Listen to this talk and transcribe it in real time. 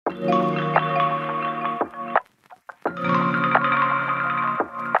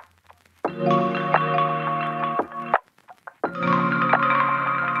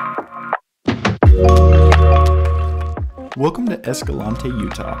Welcome to Escalante,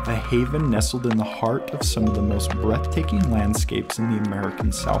 Utah, a haven nestled in the heart of some of the most breathtaking landscapes in the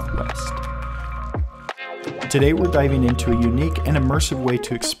American Southwest. Today we're diving into a unique and immersive way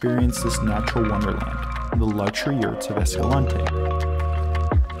to experience this natural wonderland, the luxury yurts of Escalante.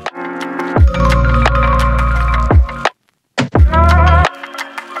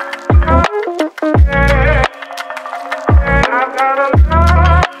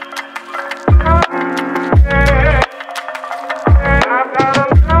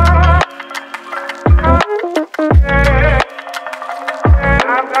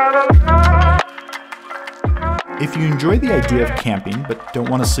 If you enjoy the idea of camping but don't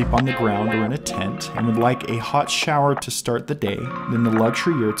want to sleep on the ground or in a tent and would like a hot shower to start the day, then the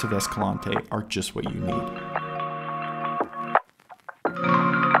luxury yurts of Escalante are just what you need.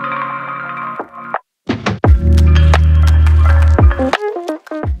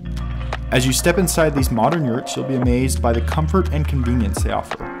 As you step inside these modern yurts, you'll be amazed by the comfort and convenience they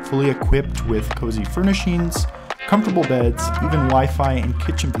offer, fully equipped with cozy furnishings, comfortable beds, even Wi-Fi and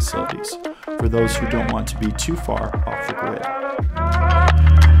kitchen facilities for those who don't want to be too far off the grid.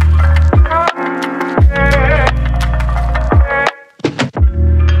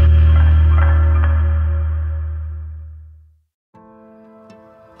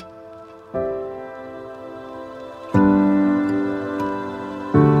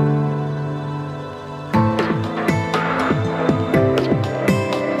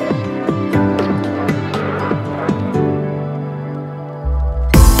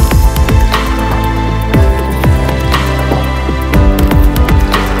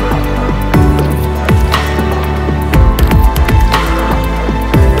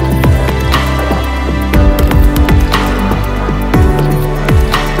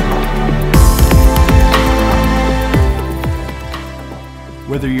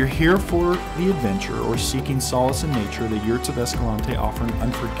 Whether you're here for the adventure or seeking solace in nature, the Yurts of Escalante offer an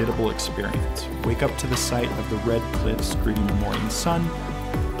unforgettable experience. Wake up to the sight of the red cliffs greeting the morning sun,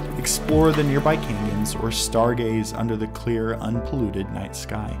 explore the nearby canyons, or stargaze under the clear, unpolluted night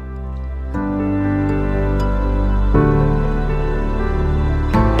sky.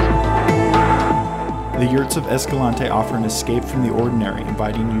 The Yurts of Escalante offer an escape from the ordinary,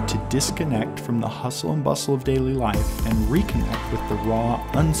 inviting you to disconnect from the hustle and bustle of daily life and reconnect with the raw,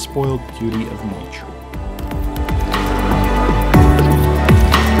 unspoiled beauty of nature.